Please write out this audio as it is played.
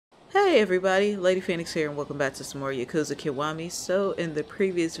Hey everybody, LadyPhoenix here and welcome back to some more Yakuza Kiwami. So in the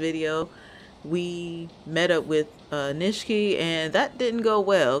previous video, we met up with Nishiki and that didn't go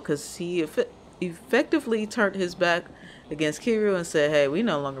well because he effectively turned his back against Kiryu and said, hey, we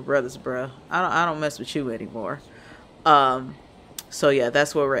no longer brothers, bruh. I don't mess with you anymore. So yeah,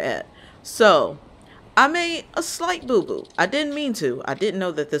 that's where we're at. So I made a slight boo-boo. I didn't mean to. I didn't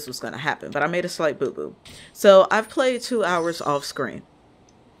know that this was going to happen, but I made a slight boo-boo. So I've played 2 hours off screen.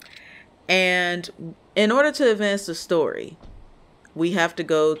 And in order to advance the story, we have to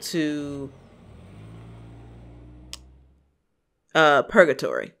go to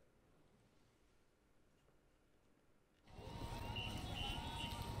Purgatory.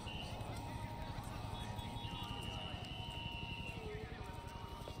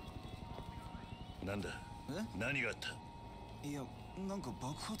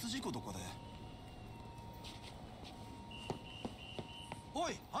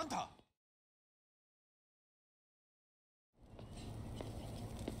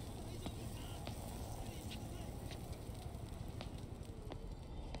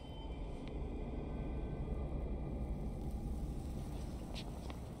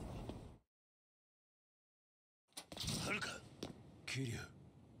 Haruka. Kiryu.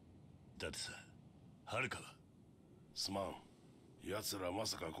 だってさ、Harukaは。すまん。奴らま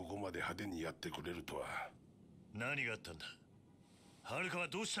さかここまで派手にやってくれるとは。何があったんだ。Harukaは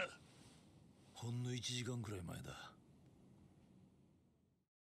どうした。ほんの1時間くらい前だ。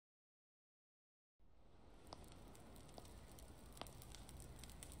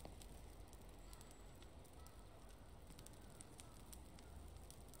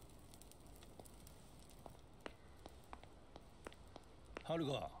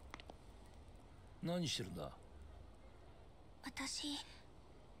Haruka、何してるんだ。私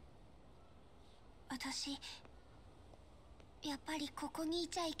やっぱりここにい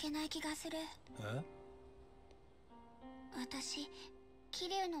ちゃいけない気がする。私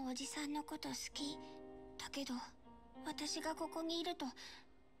桐生のおじさんのこと好きだけど、私がここにいると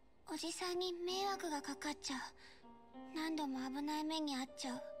おじさんに迷惑がかかっちゃう。何度も危ない目に遭っち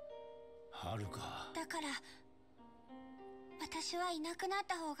ゃう。Haruka、だから私はいなくなっ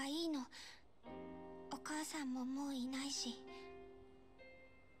た方がいいの。お母さんももういないし。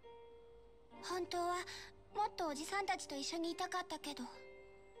本当はもっとおじさんたちと一緒にいたかったけど。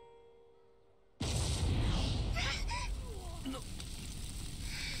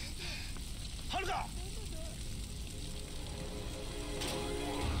Haruka！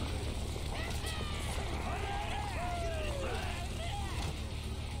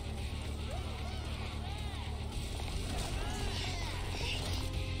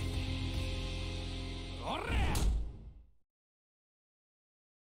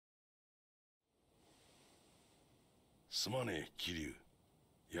すまねえ、桐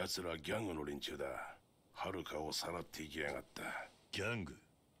生。奴らギャングの連中だ。はるかをさらっていきやがった。ギャング？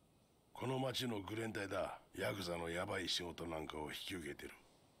この町のグレン隊だ。ヤクザのヤバい仕事なんかを引き受けてる。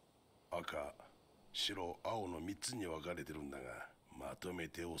赤、白、青の3つに分かれてるんだが、まとめ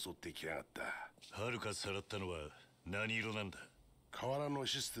て襲ってきやがった。Harukaさらったのは何色なんだ。河原の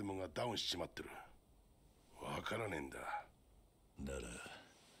システムがダウンしちまってる。わからねえんだ。なら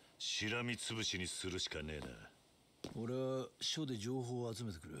しらみつぶしにするしかねえな。俺は署で情報を集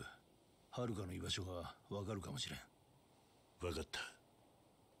めてくる。Harukaの居場所がわかるかもしれん。わかった。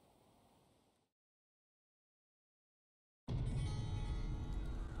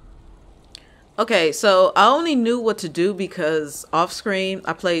Okay, so I only knew what to do because off screen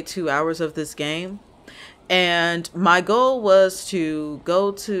I played 2 hours of this game. And my goal was to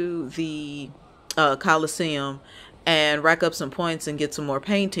go to the Coliseum and rack up some points and get some more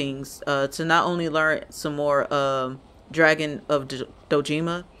paintings to not only learn some more Dragon of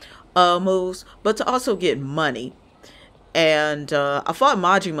Dojima moves, but to also get money. And I fought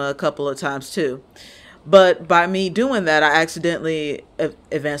Majima a couple of times too. But by me doing that, I accidentally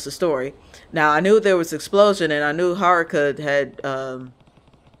advanced the story. Now, I knew there was an explosion and I knew Haruka had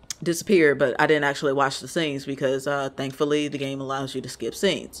disappeared, but I didn't actually watch the scenes because thankfully the game allows you to skip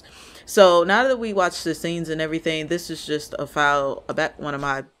scenes. So now that we watched the scenes and everything, this is just a file, one of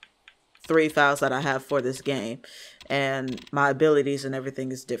my 3 files that I have for this game, and my abilities and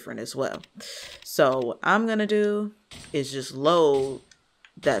everything is different as well. So what I'm gonna do is just load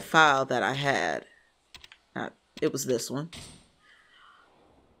that file that I had. It was this one.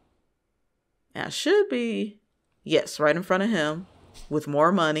 Now it should be, yes, right in front of him with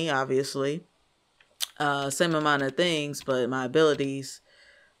more money, obviously. Same amount of things, but my abilities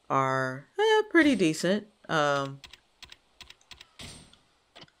are pretty decent for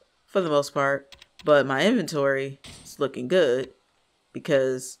the most part. But my inventory is looking good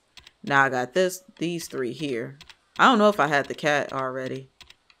because Now I got these three here. I don't know if I had the cat already,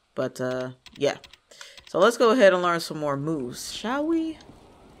 but yeah. So let's go ahead and learn some more moves, shall we?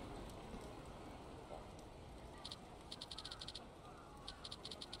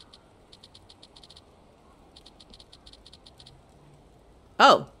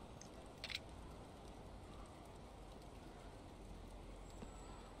 Oh.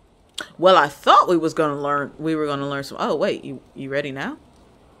 Well, I thought we were gonna learn some. Oh wait, you ready now?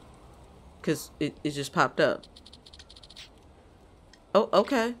 Cause it just popped up. Oh,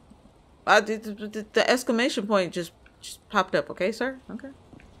 okay. The exclamation point just popped up. Okay, sir. Okay.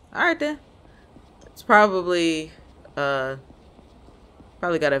 All right then. It's probably gotta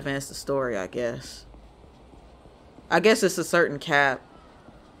advance the story, I guess. I guess it's a certain cap.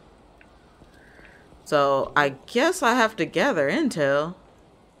 So I guess I have to gather intel.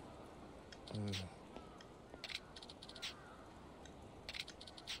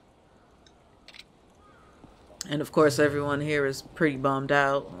 And of course, everyone here is pretty bummed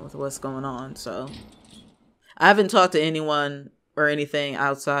out with what's going on. So I haven't talked to anyone or anything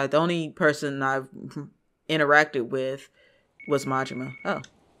outside. The only person I've interacted with was Majima. Oh.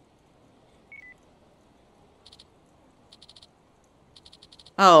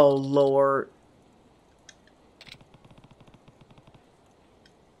 Oh, Lord.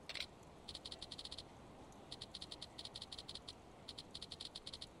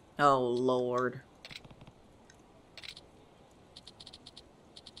 Oh, Lord.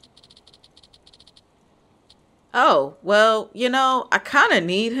 Oh, well, you know, I kind of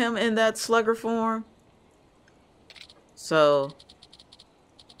need him in that slugger form. So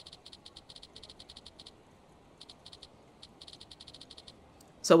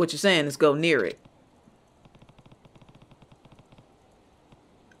what you're saying is go near it.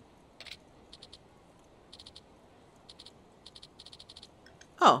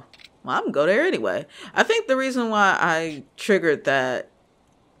 Oh, well, I'm gonna go there anyway. I think the reason why I triggered that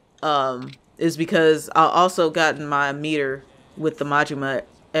is because I also gotten my meter with the Majima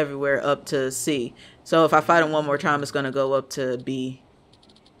everywhere up to C. So if I fight him one more time, it's gonna go up to B.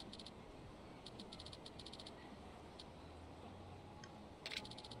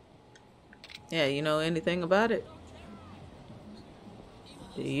 Yeah, you know anything about it?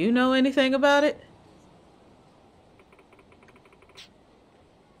 Do you know anything about it?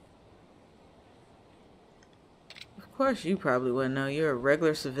 Of course you probably wouldn't know. You're a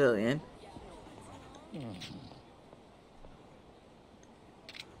regular civilian.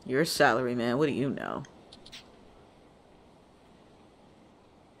 You're a salary man. What do you know?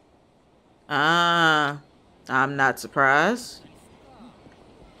 Ah, I'm not surprised.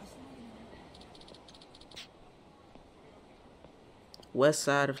 West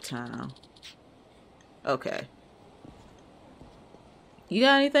side of town. Okay. You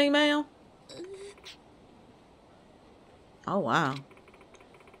got anything, ma'am? Oh, wow.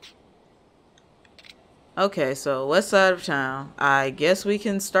 Okay, so west side of town. I guess we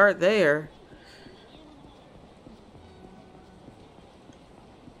can start there.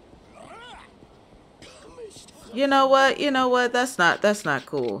 You know what? You know what? That's not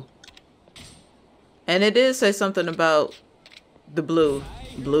cool. And it did say something about the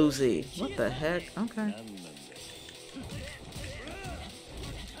bluesy. What the heck? Okay.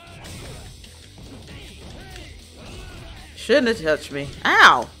 Shouldn't have touched me.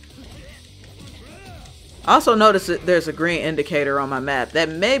 Ow! Also notice that there's a green indicator on my map. That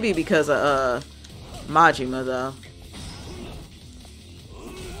may be because of Majima though.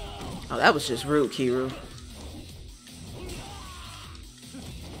 Oh, that was just rude, Kiru.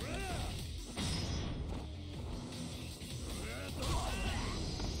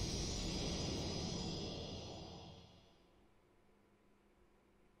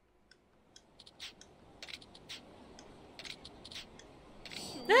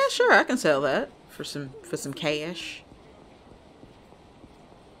 Yeah, sure, I can sell that for some cash.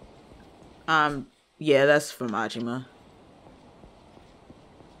 Yeah, that's for Majima.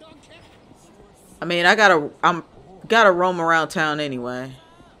 I mean, I'm gotta roam around town anyway.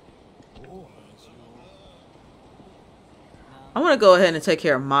 I want to go ahead and take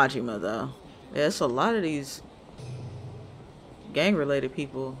care of Majima though. Yeah, it's a lot of these gang-related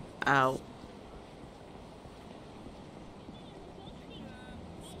people out.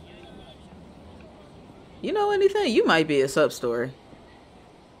 You know anything? You might be a sub-story.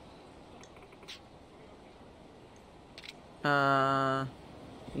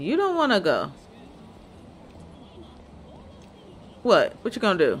 You don't want to go. What? What you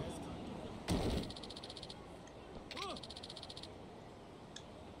gonna do?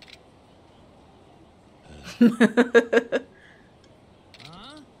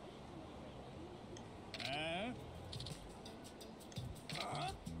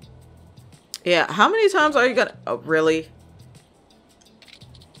 Yeah, how many times are you gonna... Oh, really?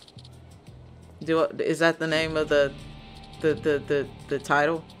 Is that the name of the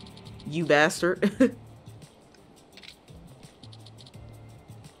title? You bastard.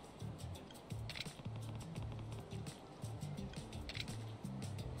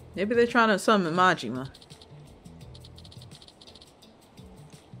 Maybe they're trying to summon Majima.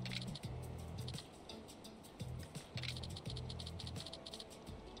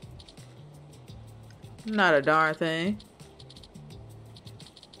 Not a darn thing.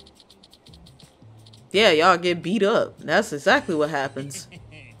 Yeah, y'all get beat up. That's exactly what happens.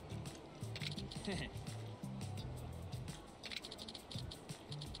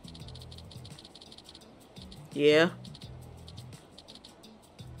 Yeah.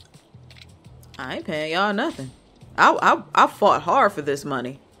 I ain't paying y'all nothing. I fought hard for this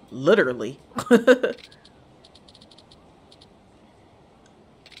money. Literally.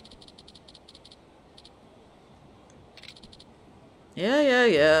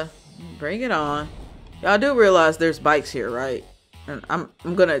 Yeah. Bring it on. Y'all do realize there's bikes here, right? And I'm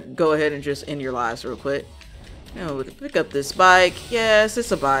gonna go ahead and just end your lives real quick. You know, pick up this bike. Yes,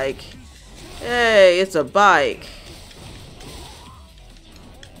 it's a bike. Hey, it's a bike.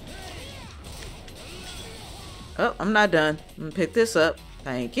 Oh, I'm not done. I'm gonna pick this up.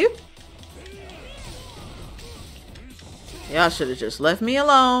 Thank you. Y'all should have just left me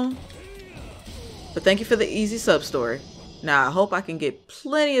alone. But thank you for the easy sub story. Now, I hope I can get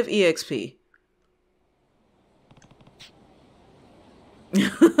plenty of EXP.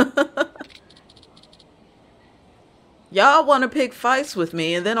 Y'all want to pick fights with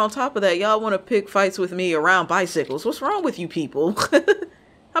me, and then on top of that, y'all want to pick fights with me around bicycles. What's wrong with you people?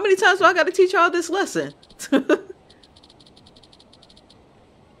 How many times do I got to teach y'all this lesson?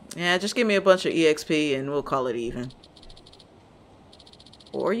 Yeah, just give me a bunch of EXP and we'll call it even.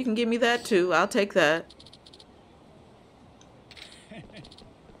 Or you can give me that too. I'll take that.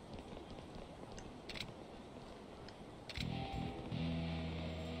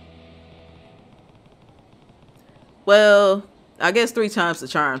 Well, I guess 3 times the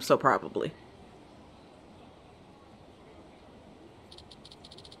charm, so probably.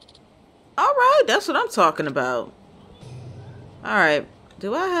 Alright, that's what I'm talking about. Alright,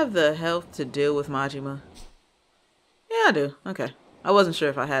 do I have the health to deal with Majima? Yeah, I do. Okay. I wasn't sure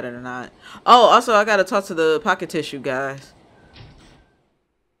if I had it or not. Oh, also, I gotta talk to the pocket tissue guys.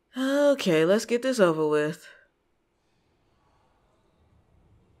 Okay, let's get this over with.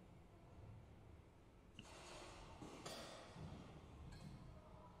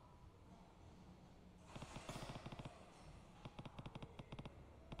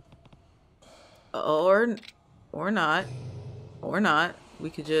 Or not. Or not. We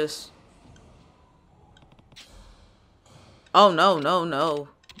could just... Oh, no.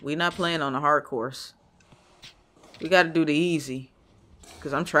 We not playing on the hard course. We gotta do the easy.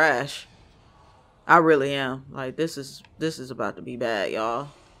 Because I'm trash. I really am. Like, this is about to be bad, y'all.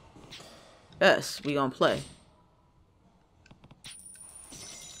 Yes, we gonna play.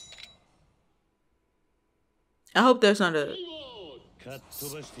 I hope there's not a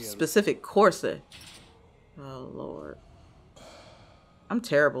specific course there. Oh, Lord. I'm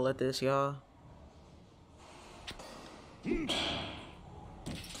terrible at this, y'all.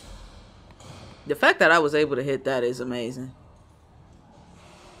 The fact that I was able to hit that is amazing.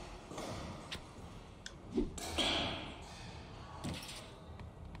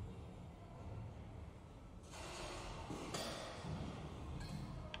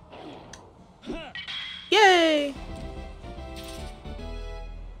 Yay!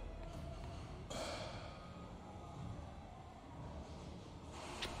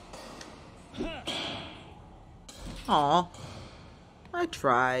 Aw, I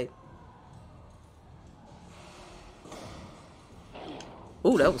tried.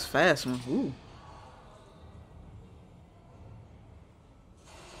 Ooh, that was fast one. Ooh.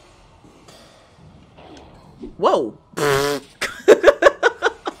 Whoa.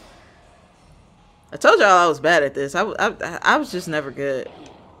 I told y'all I was bad at this. I was just never good.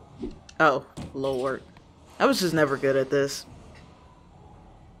 Oh, Lord. I was just never good at this.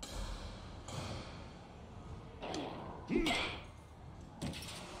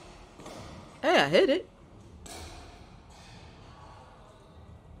 Hey, I hit it.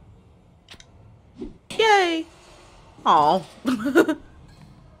 Yay! Aw.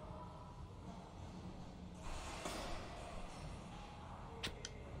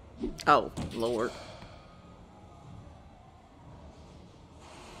 Oh, Lord.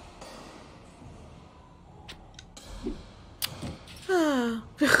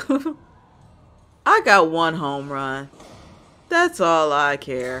 I got 1 home run. That's all I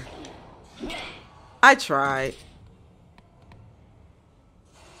care. I tried.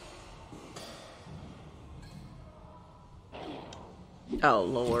 Oh,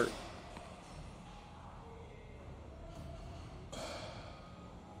 Lord.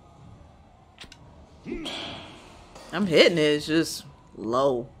 I'm hitting it. It's just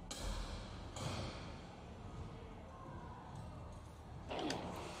low.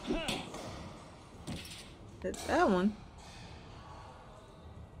 Hit that one.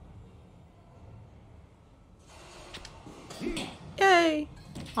 Yay.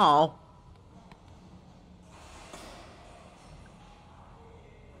 Oh.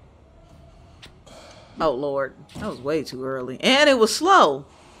 Oh, Lord. That was way too early. And it was slow.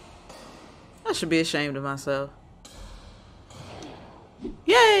 I should be ashamed of myself.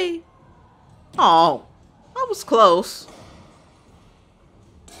 Yay. Oh. I was close.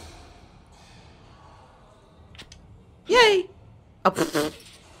 Yay. Oh,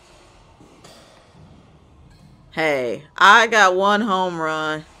 hey, I got one home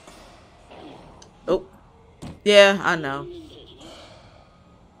run. Oh. Yeah, I know.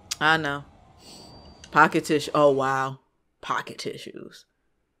 I know. Pocket tissue. Oh, wow. Pocket tissues.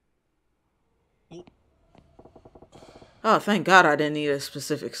 Oh, thank God I didn't need a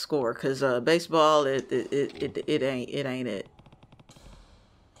specific score, because baseball, it ain't it.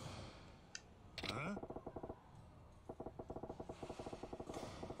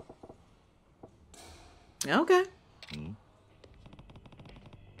 Okay.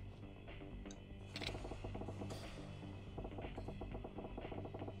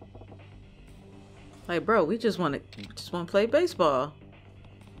 Like, bro, we just want to play baseball.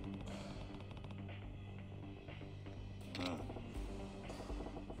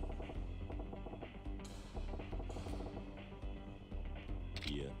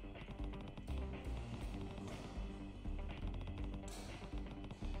 Yeah.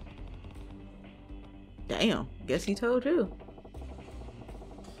 Damn, guess he told you.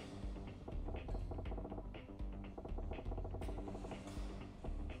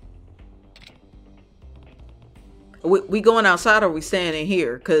 We going outside or we staying in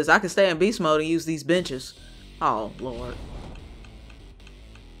here? Because I can stay in beast mode and use these benches. Oh, Lord.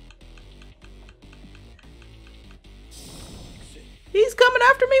 He's coming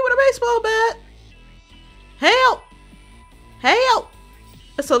after me with a baseball bat. Help! Help!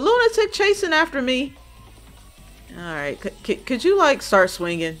 It's a lunatic chasing after me. Alright, could you, like, start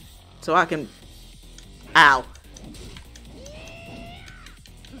swinging? So I can... Ow.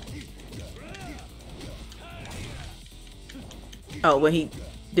 Oh, when he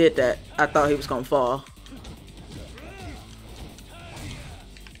did that, I thought he was gonna fall.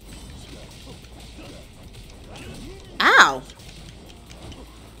 Ow!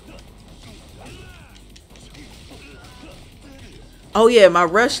 Oh yeah, my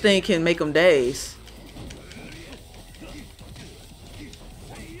rush thing can make him daze.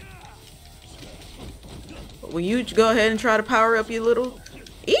 When you go ahead and try to power up your little...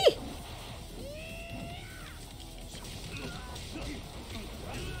 Eee!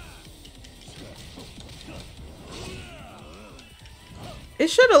 It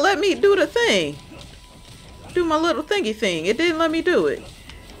should have let me do the thing. Do my little thingy thing. It didn't let me do it.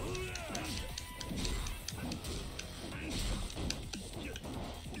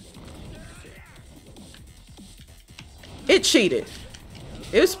 It cheated.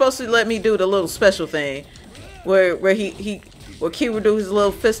 It was supposed to let me do the little special thing. Where Q would do his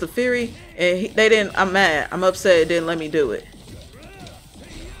little fist of fury. And they didn't... I'm mad. I'm upset it didn't let me do it.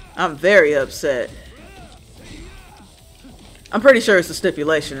 I'm very upset. I'm pretty sure it's a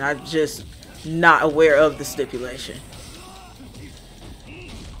stipulation. I'm just not aware of the stipulation.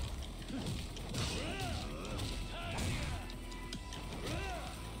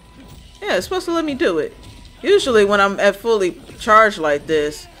 Yeah, it's supposed to let me do it. Usually when I'm at fully charged like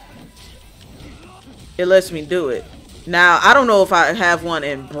this, it lets me do it. Now, I don't know if I have one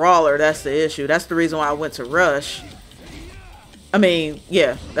in Brawler. That's the issue. That's the reason why I went to Rush. I mean,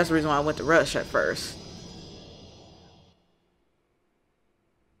 yeah, that's the reason why I went to Rush at first.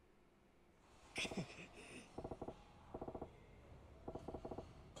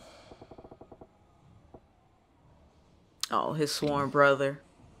 Oh, his sworn brother.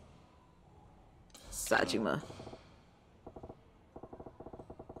 Sajima.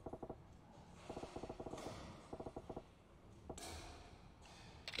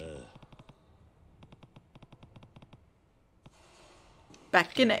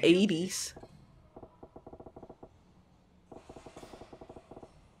 Back in the 80s.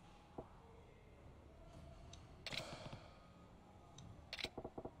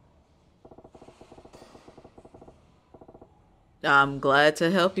 I'm glad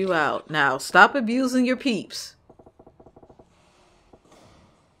to help you out. Now, stop abusing your peeps.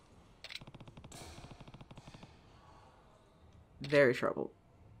 Very troubled.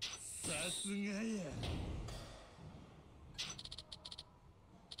 さすがや